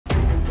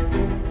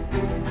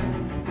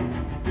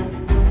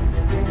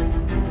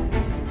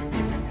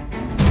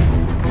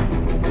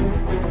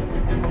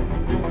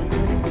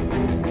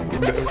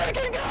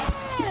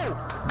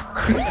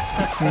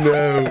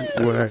No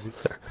way.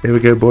 Here we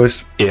go,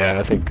 boys. Yeah,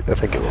 I think it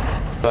will.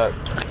 But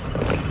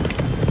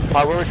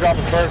where are we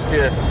dropping first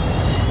here?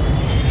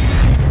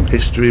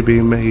 History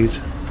being made.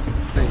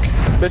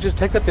 But it just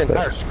takes up the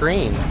entire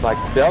screen. Like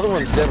the other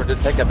ones never did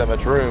take up that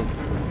much room.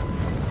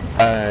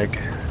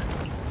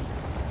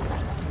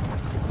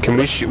 Can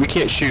we shoot? We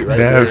can't shoot right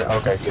No, here.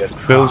 Okay, good.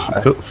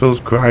 Phil's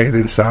crying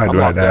inside I'm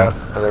right now.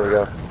 Oh, there we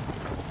go.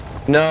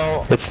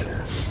 No, It's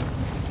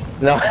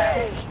no.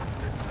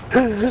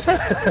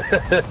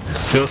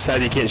 Phil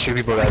said you can't shoot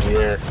people out of the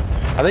air.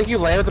 I think you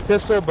landed the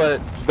pistol,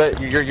 but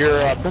your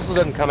pistol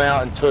doesn't come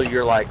out until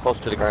you're like close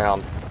to the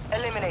ground.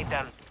 Eliminate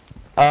them.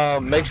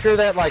 Make sure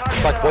that like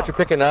what you're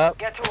picking up.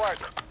 Get to work.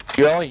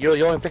 You're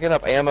only picking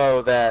up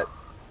ammo that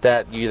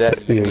you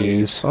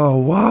use. Oh,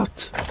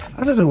 what?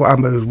 I don't know what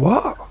ammo is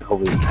what.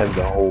 Holy tend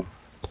to hold.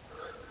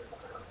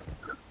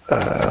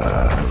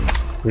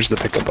 Where's the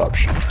pickup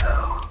option?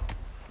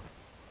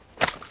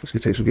 It's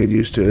gonna take some getting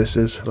used to. This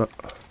is.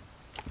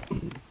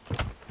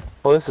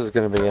 Well, this is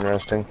gonna be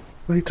interesting.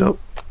 Wait up.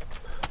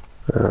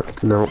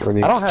 No, I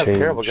need I don't to have change.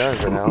 terrible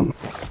guns right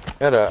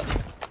now.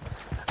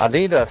 I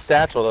need a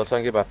satchel though, so I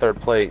can get my third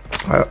plate.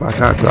 I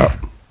can't drop.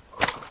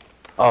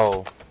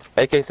 Oh,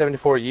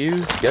 AK-74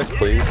 used? Yes,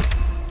 please.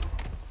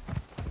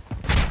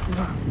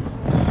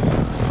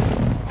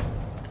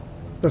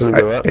 That's Can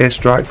we go up?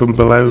 airstrike from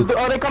below.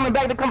 Oh, they're coming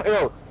back. They're coming.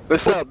 Oh,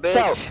 What's up,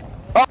 bitch?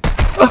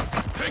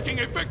 Taking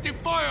effective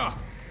fire!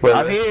 Wait,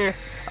 I'm here.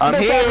 I'm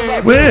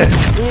here. Where?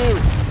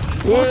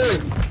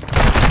 What?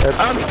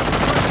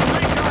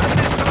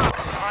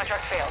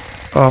 Contract failed.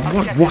 Oh,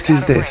 what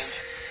is this?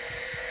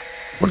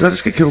 What did I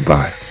just get killed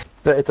by?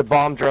 It's a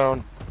bomb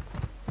drone.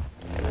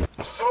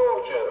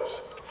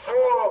 Soldiers, 4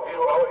 of you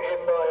are in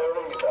my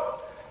arena.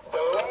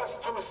 The last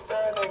 2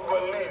 standing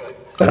will leave it.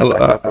 Make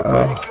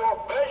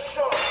your best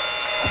shot.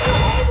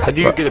 how do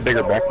you get a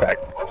bigger backpack?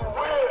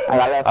 You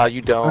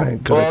I don't.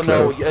 ain't got a Well,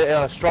 no,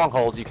 clue.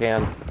 strongholds you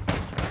can.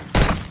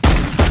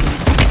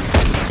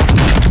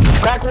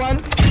 Crack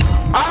one.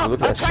 Oh,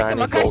 look at that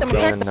shiny gold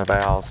gun in the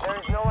bows.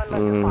 There's no one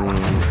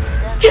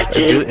left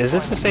to fight. Is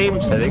this the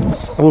same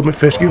settings? I want my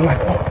first gear like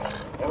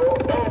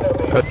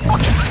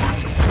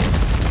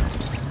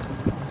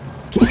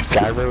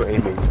Gyro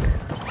aiming.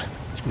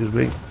 excuse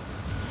me.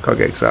 Can't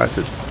get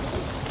excited.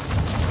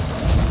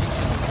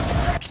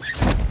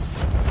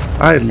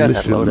 I Got that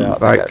listen loadout.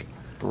 like Got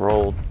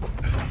rolled.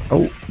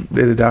 oh,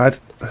 nearly died.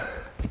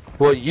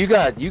 Well, you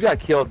got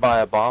killed by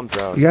a bomb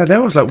drone. Yeah, I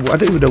was like, I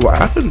didn't even know what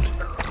happened.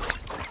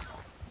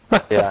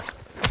 Yeah.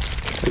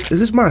 Is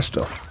this my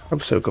stuff? I'm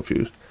so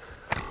confused.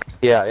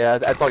 Yeah.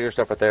 That's all your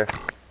stuff right there.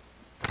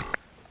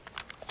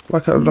 Why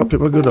can't I not pick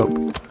my gun up?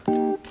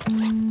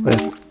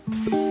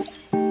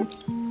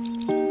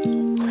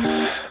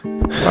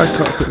 Why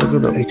can't I pick my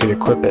gun up? You can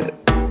equip it.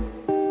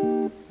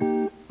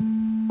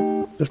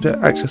 You have to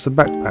access the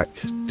backpack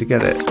to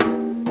get it.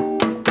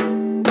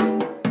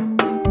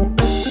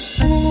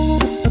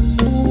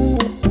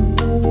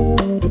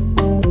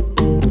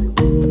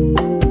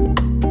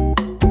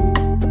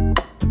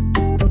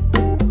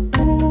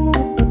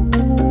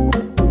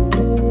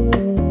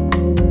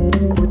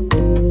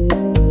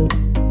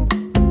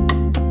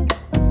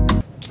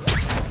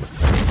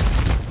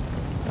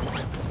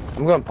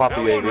 I'm going to pop the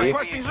UAV.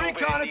 Requesting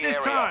recon at this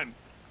time!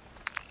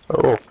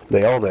 Oh,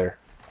 they all there.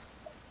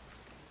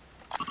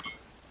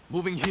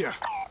 Moving here.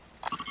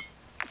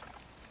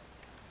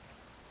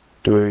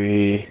 Do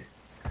we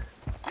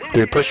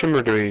push them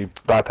or do we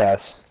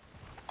bypass?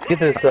 Get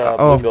this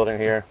blue building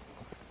here.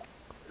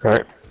 All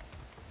right.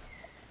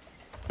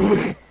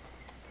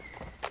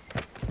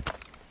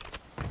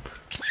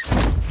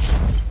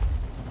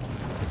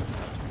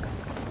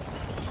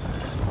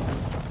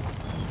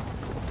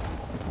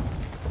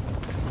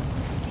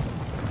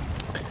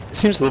 It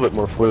seems a little bit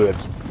more fluid.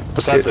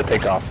 Besides the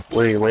takeoff,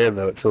 when you land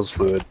though, it feels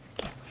fluid.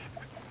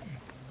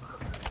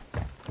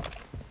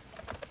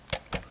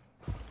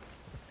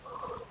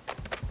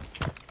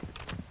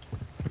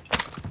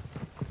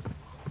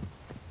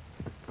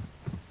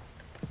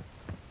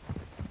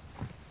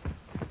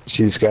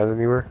 See these guys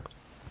anywhere?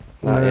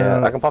 Not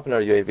yet. I can pop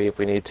another UAV if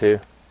we need to.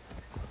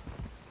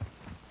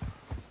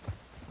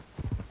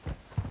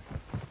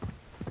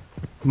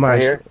 My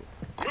Right here.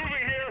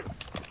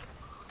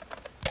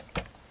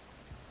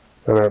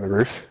 Oh, they're on the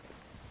roof.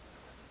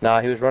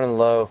 Nah, he was running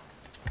low.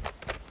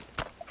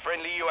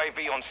 Friendly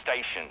UAV on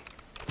station.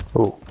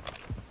 Oh,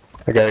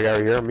 I got a guy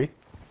right here on me.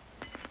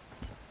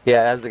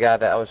 Yeah, that's the guy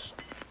that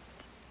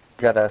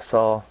I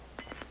saw.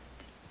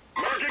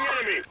 Marking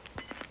enemy!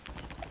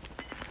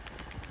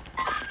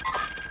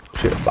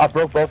 Shit. I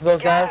broke both of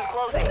those guys. Gas is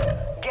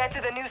closing. Get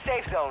to the new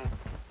safe zone.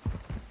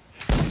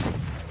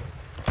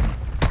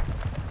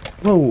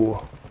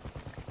 whoa.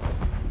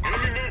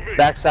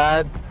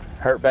 Backside,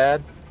 hurt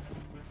bad.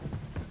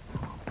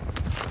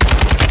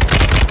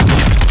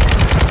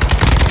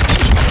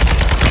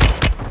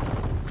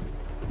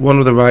 One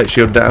with the right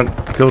shield down.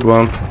 Killed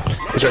one.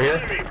 He's right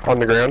here, on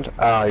the ground.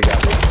 Ah, you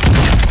got me.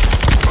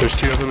 There's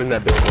 2 of them in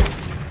that building,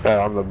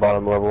 on the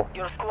bottom level.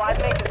 Your squad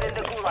mate is in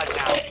the gulag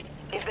now.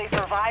 If they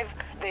survive,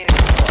 They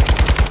deploy.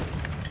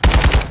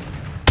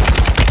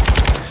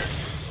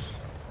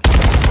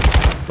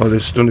 Oh, they're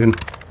stunning.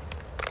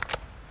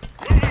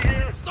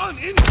 Stun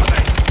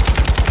incoming!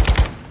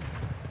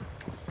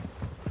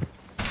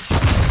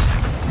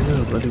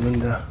 Oh, bloody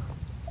window.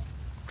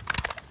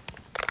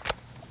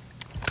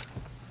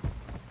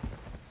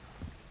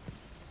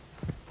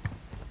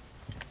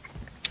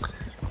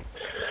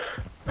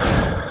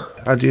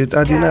 How do you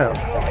know?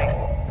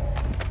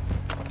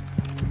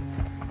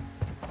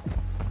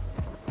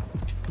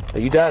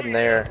 You died in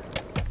there.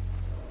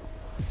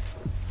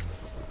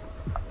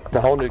 It's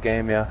a whole new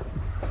game, yeah.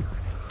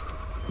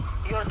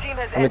 Your team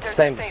has I mean, it's the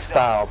same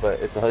style, but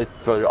it's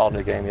a all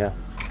new game, yeah.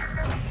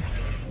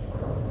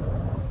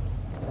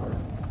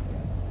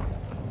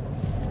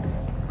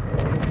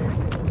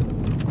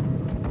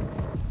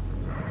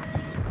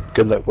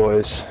 Good luck,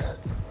 boys.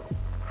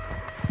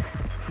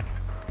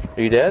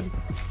 Are you dead?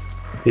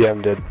 Yeah,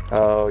 I'm dead.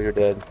 Oh, you're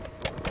dead.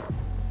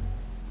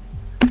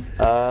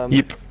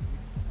 Yep.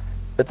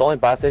 It's the only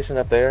buy station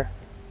up there.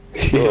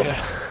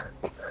 Yeah.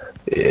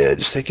 Yeah,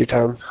 just take your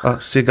time. Oh,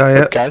 see a guy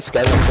here. Guys up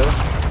there.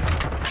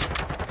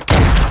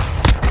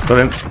 Got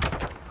him.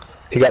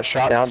 He got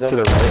shot Down to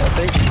the right,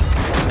 I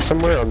think.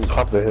 Somewhere on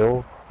top of the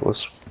hill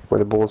was where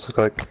the bullets look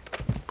like.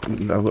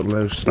 I've got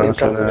low Something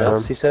sniper there.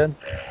 else, he said.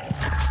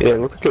 Yeah, it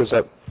looked like it was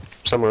up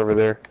somewhere over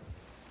there.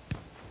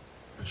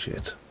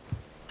 Shit.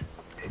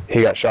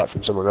 He got shot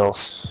from someone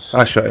else.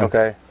 I shot him.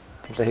 Okay.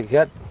 So he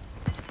got.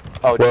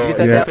 Oh, did Well, you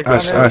get Yeah, that I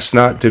down there?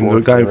 sniped him.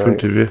 The guy in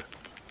front of you.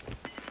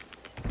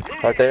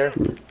 Right there?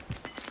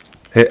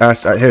 Hit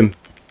at him.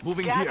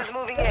 Moving Gas here. is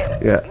moving in.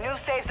 Yeah. New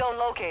safe zone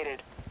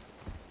located.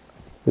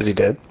 Is he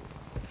dead?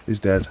 He's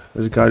dead.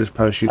 There's a guy just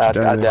parachuted I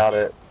down there. doubt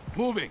it.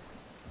 Moving.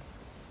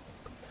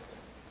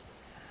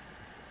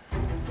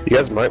 You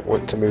guys might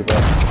want to move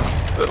up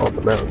on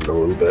the mountain a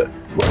little bit.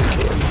 Well, you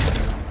can.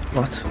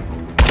 What?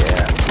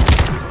 Yeah.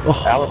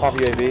 Oh. Allen pop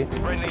UAV.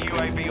 Friendly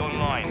UAV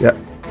online. Yeah.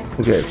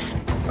 Okay.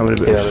 I'm in a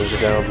bit. Yeah, there's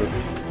a down.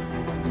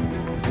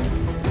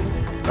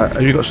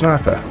 Have you got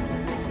sniper?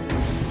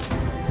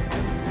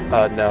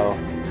 No.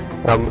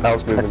 I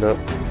was moving up.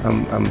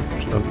 I'm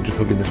just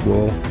hugging this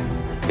wall.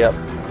 Yep.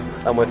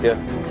 I'm with you.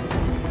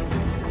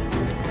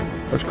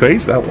 That's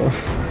crazy. That was.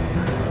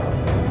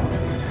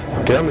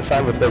 Get on the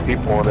side with no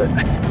people on it.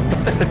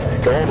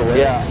 Go all the way.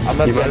 Yeah, I'm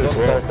gonna You might go as to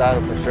the well. other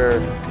side for sure.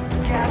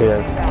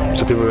 Yeah.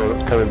 So people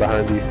are coming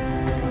behind you.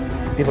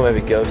 People may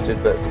be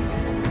ghosted, but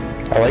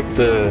I like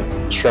the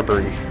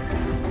shrubbery.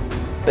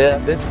 yeah,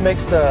 this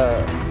makes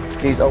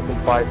these open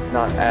fights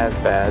not as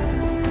bad.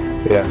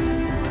 Yeah.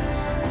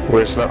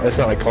 Where it's not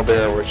like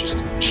Caldera where it's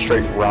just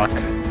straight rock,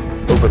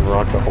 open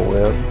rock the whole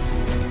way up.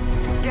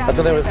 That's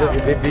what they was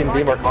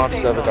be more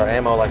conscious of is our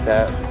ammo like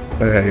that,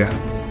 Yeah.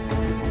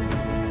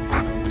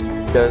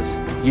 because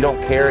you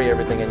don't carry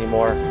everything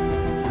anymore.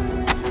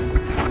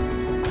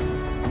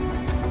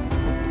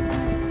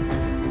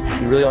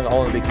 You really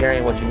only be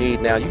carrying what you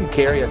need now. You can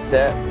carry a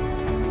set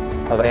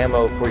of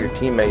ammo for your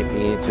teammate if you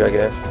need to, I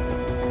guess.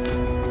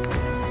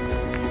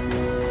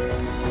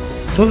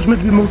 So there's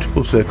meant to be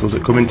multiple circles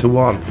that come into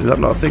one. Is that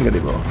not a thing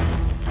anymore?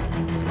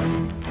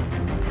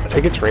 I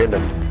think it's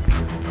random.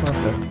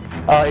 Okay.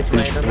 It's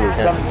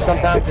random.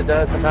 Sometimes it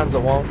does, sometimes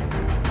it won't.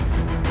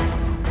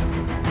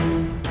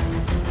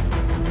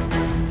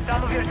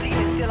 Some of your team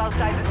is still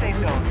outside the safe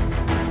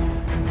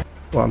zone.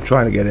 Well, I'm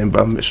trying to get in,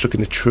 but I'm stuck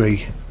in a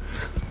tree.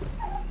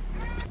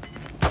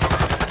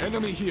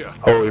 Enemy here.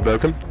 Oh, you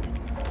broke him?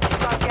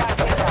 Got gas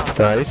inbound.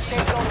 Nice.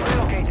 Safe zone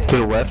relocated. To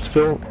the left,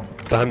 Phil?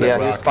 Behind that Yeah,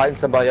 rock. he's fighting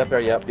somebody up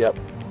there. Yep.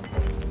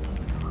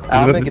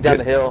 I'll make it down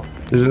the hill.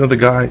 There's another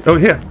guy. Oh,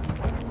 here.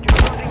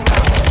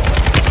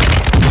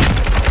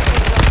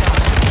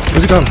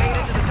 Where's he gone? Made it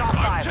to the top I'm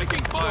five. taking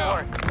Good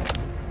fire.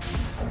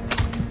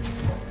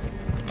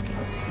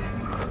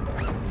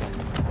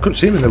 work. Couldn't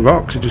see him in the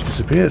rocks. He just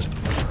disappeared.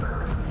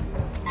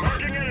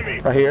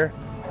 Right here.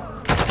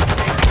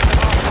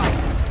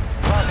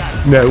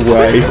 No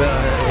way.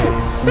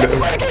 No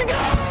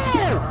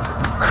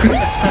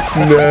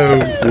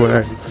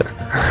way.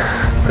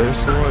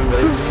 There's one,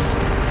 baby.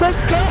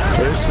 Let's go!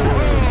 There's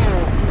one.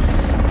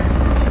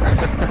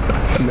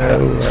 No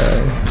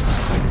way.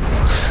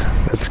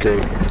 That's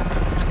great.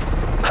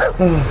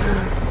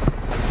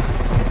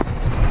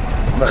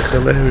 That's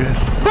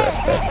hilarious.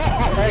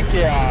 Heck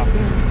yeah.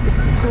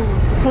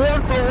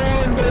 1 for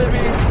 1,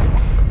 baby.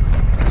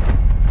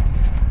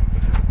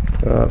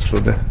 Oh, that's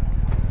funny.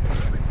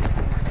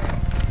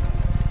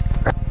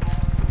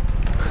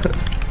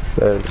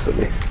 That's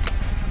funny.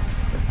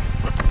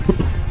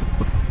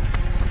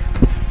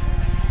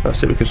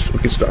 That's it. We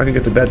can start. I can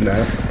get to bed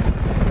now.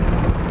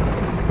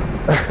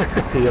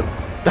 Yep.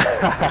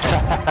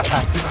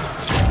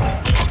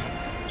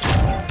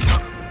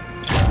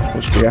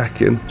 Must be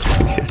hacking.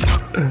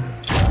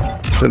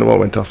 Don't know what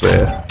went off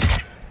there.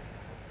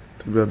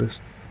 To be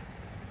honest.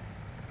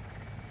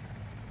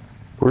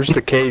 Where's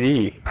the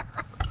KD?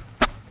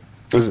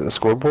 Was it the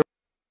scoreboard?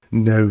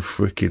 No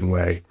freaking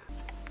way.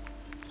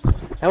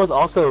 That was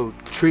also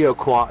trio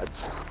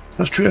quads.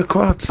 That's trio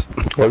quads.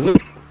 Was it?